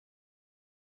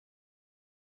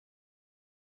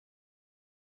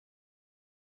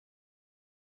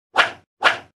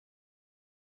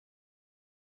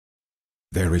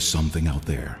There is something out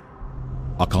there,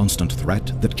 a constant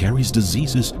threat that carries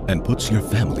diseases and puts your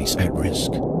families at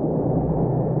risk.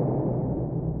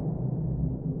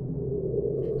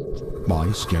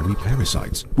 Mice carry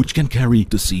parasites, which can carry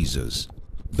diseases.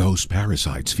 Those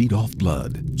parasites feed off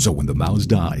blood, so when the mouse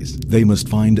dies, they must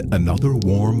find another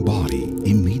warm body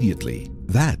immediately.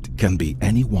 That can be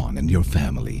anyone in your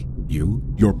family, you,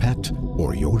 your pet,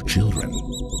 or your children.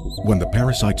 When the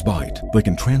parasites bite, they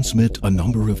can transmit a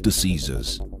number of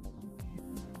diseases.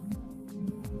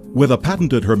 With a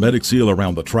patented hermetic seal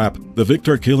around the trap, the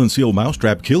Victor Kill and Seal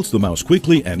mousetrap kills the mouse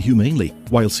quickly and humanely,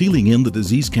 while sealing in the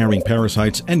disease-carrying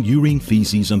parasites and urine,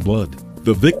 feces, and blood.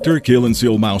 The Victor Kill and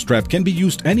Seal mousetrap can be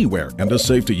used anywhere and is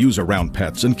safe to use around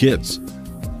pets and kids.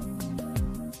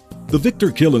 The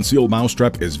Victor Kill and Seal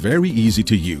mousetrap is very easy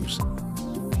to use.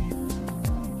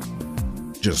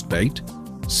 Just bait,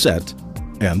 set,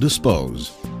 and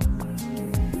dispose.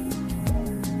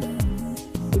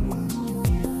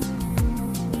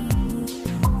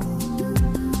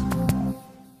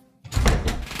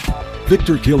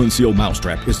 Victor Kill and Seal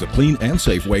mousetrap is the clean and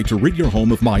safe way to rid your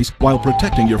home of mice while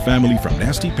protecting your family from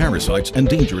nasty parasites and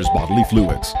dangerous bodily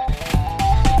fluids.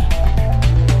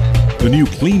 The new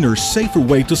cleaner, safer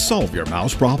way to solve your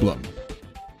mouse problem.